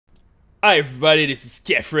Hi everybody, this is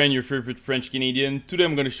Kefren, your favorite French Canadian. Today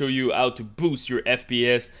I'm going to show you how to boost your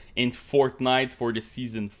FPS in Fortnite for the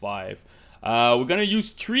Season 5. We're going to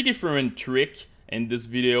use 3 different tricks in this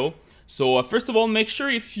video. So first of all, make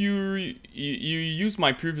sure if you use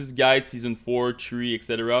my previous guide, Season 4, 3,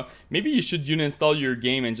 etc. Maybe you should uninstall your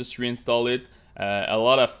game and just reinstall it. A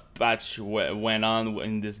lot of patch went on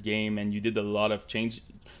in this game and you did a lot of change.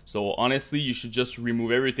 So honestly, you should just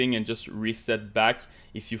remove everything and just reset back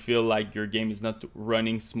if you feel like your game is not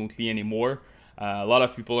running smoothly anymore. A lot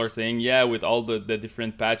of people are saying, yeah, with all the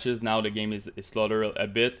different patches, now the game is slaughtered a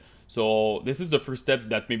bit. So this is the first step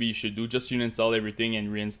that maybe you should do. Just uninstall everything and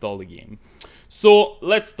reinstall the game. So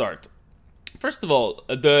let's start. First of all,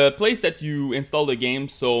 the place that you install the game,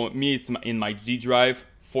 so me, it's in my G drive,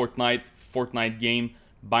 Fortnite game,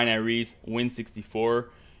 binaries, Win64.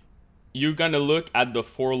 You're gonna look at the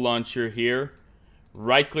 4 launcher here,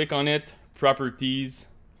 right click on it, properties,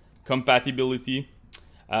 compatibility.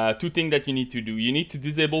 2 things that you need to do. You need to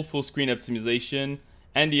disable full screen optimization,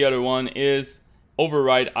 and the other one is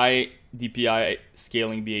override high DPI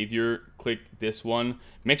scaling behavior. Click this one.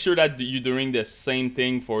 Make sure that you're doing the same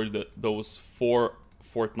thing for those 4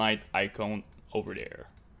 Fortnite icons over there.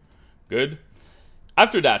 Good.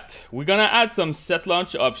 After that, we're gonna add some set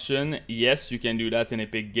launch option. Yes, you can do that in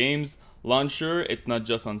Epic Games Launcher. It's not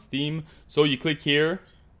just on Steam. So you click here,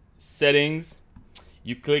 settings,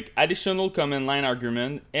 you click additional command line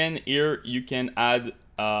argument, and here you can add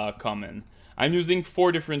a comment. I'm using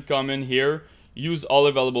 4 different comments here. Use all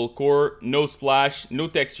available core, no splash, no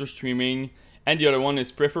texture streaming, and the other one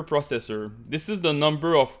is prefer processor. This is the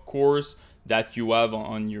number of cores that you have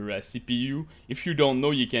on your CPU. If you don't know,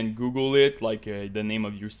 you can Google it, like the name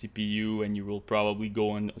of your CPU, and you will probably go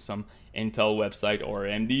on some Intel website or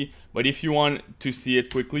AMD. But if you want to see it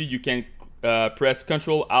quickly, you can press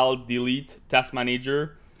Ctrl Alt Delete Task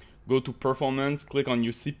Manager, go to Performance, click on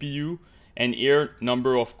your CPU, and here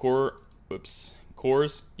number of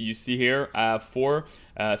cores you see here. I have 4.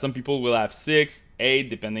 Some people will have 6, 8,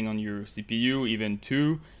 depending on your CPU, even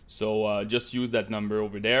 2. So just use that number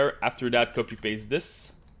over there. After that, copy paste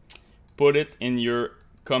this, put it in your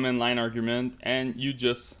command line argument, and you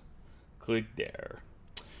just click there.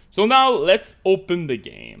 So now let's open the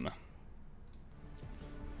game.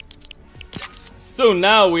 So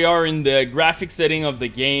now we are in the graphic setting of the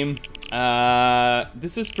game.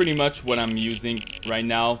 This is pretty much what I'm using right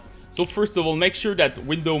now. So first of all, make sure that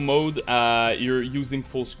window mode, you're using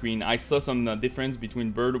full screen. I saw some difference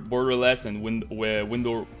between borderless and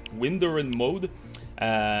window mode.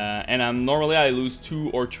 And normally I lose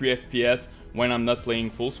 2 or 3 FPS when I'm not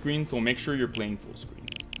playing full screen. So make sure you're playing full screen.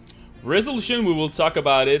 Resolution, we will talk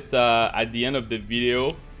about it at the end of the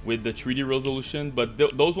video with the 3D resolution. But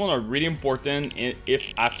those ones are really important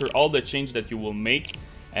if after all the change that you will make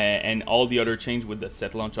and all the other change with the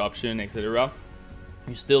set launch option, etc.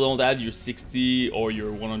 you still don't have your 60 or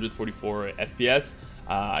your 144 FPS,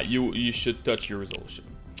 you should touch your resolution.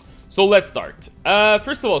 So let's start.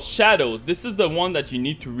 First of all, shadows. This is the one that you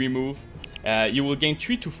need to remove. You will gain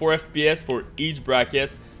 3 to 4 FPS for each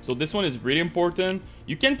bracket. So this one is really important.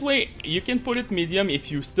 You can put it medium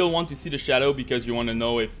if you still want to see the shadow because you want to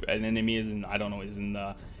know if an enemy is in, I don't know, is in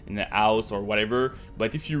the house or whatever.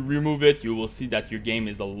 But if you remove it, you will see that your game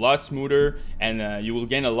is a lot smoother and you will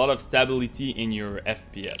gain a lot of stability in your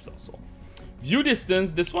FPS also. View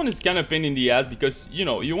distance, this one is kind of pain in the ass because you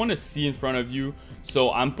know you want to see in front of you.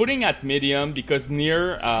 So I'm putting at medium because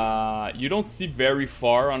near you don't see very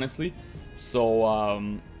far, honestly.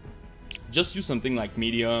 So just use something like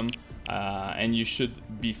medium and you should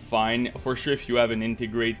be fine. For sure, if you have an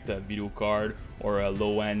integrated video card or a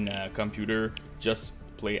low-end computer, just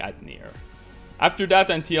play at near. After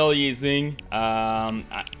that, anti-aliasing,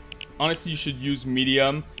 honestly you should use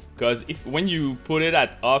medium because when you put it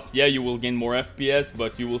at off, yeah, you will gain more FPS,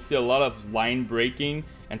 but you will see a lot of line breaking,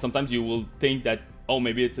 and sometimes you will think that, oh,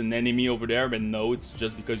 maybe it's an enemy over there, but no, it's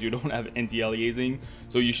just because you don't have anti-aliasing.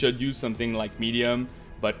 So you should use something like medium.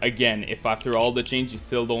 But again, if after all the change you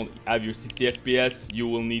still don't have your 60 FPS, you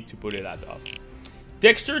will need to put it at off.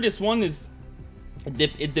 Texture, this one is,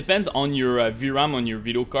 it depends on your VRAM on your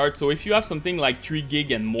video card. So if you have something like 3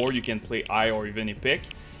 gig and more, you can play high or even epic.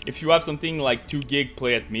 If you have something like 2 gig,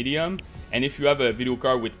 play at medium. And if you have a video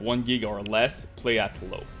card with 1 gig or less, play at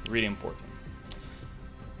low. Really important.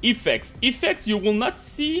 Effects, you will not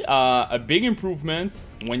see a big improvement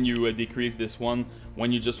when you decrease this one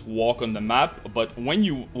when you just walk on the map, but when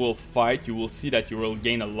you will fight, you will see that you will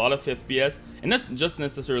gain a lot of FPS, and not just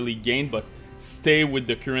necessarily gain, but stay with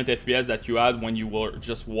the current FPS that you had when you were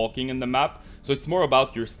just walking in the map. So it's more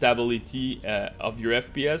about your stability of your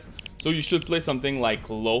FPS. So you should play something like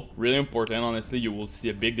low, really important. Honestly, you will see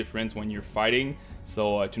a big difference when you're fighting.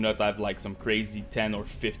 So to not have like some crazy 10 or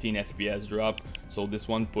 15 FPS drop. So this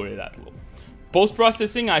one, put it at low.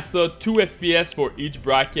 Post-processing, I saw 2 FPS for each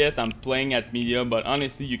bracket. I'm playing at medium, but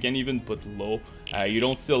honestly, you can even put low. You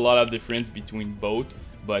don't see a lot of difference between both.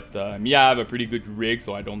 But me, I have a pretty good rig,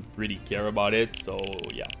 so I don't really care about it. So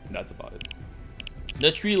yeah, that's about it.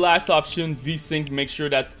 The 3 last option, VSync, make sure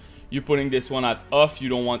that you're putting this one at off. You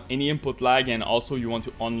don't want any input lag, and also you want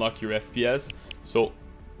to unlock your FPS. So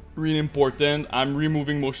really important. I'm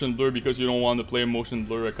removing motion blur because you don't want to play motion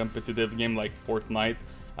blur a competitive game like Fortnite.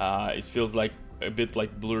 It feels like a bit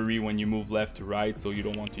like blurry when you move left to right, so you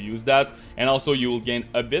don't want to use that. And also you will gain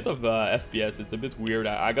a bit of FPS. It's a bit weird.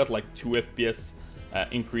 I got like 2 FPS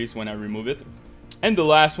increase when I remove it. And the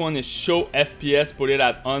last one is show FPS. Put it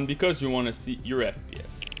at on because you want to see your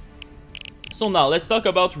FPS. So now let's talk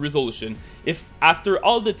about resolution. If after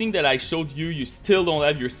all the things that I showed you, you still don't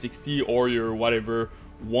have your 60 or your whatever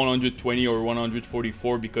 120 or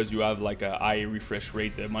 144 because you have like a high refresh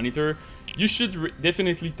rate monitor, you should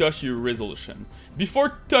definitely touch your resolution.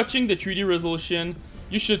 Before touching the 3D resolution,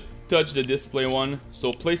 you should touch the display one.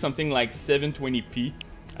 So play something like 720p.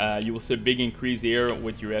 You will see a big increase here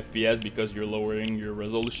with your FPS because you're lowering your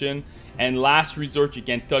resolution. And last resort, you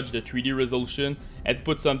can touch the 3D resolution and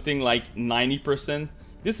put something like 90%.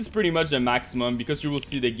 This is pretty much the maximum because you will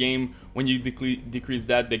see the game, when you decrease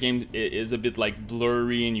that, the game is a bit like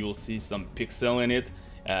blurry and you will see some pixel in it.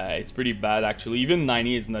 It's pretty bad actually. Even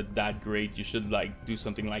 90 is not that great. You should like do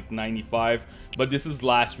something like 95, but this is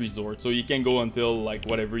last resort, so you can go until like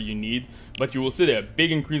whatever you need. But you will see a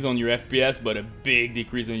big increase on your FPS but a big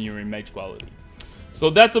decrease in your image quality. So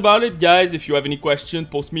that's about it, guys. If you have any question,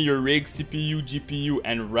 post me your rig, CPU, GPU,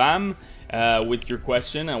 and RAM with your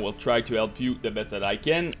question. I will try to help you the best that I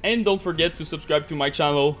can. And don't forget to subscribe to my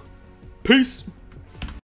channel. Peace!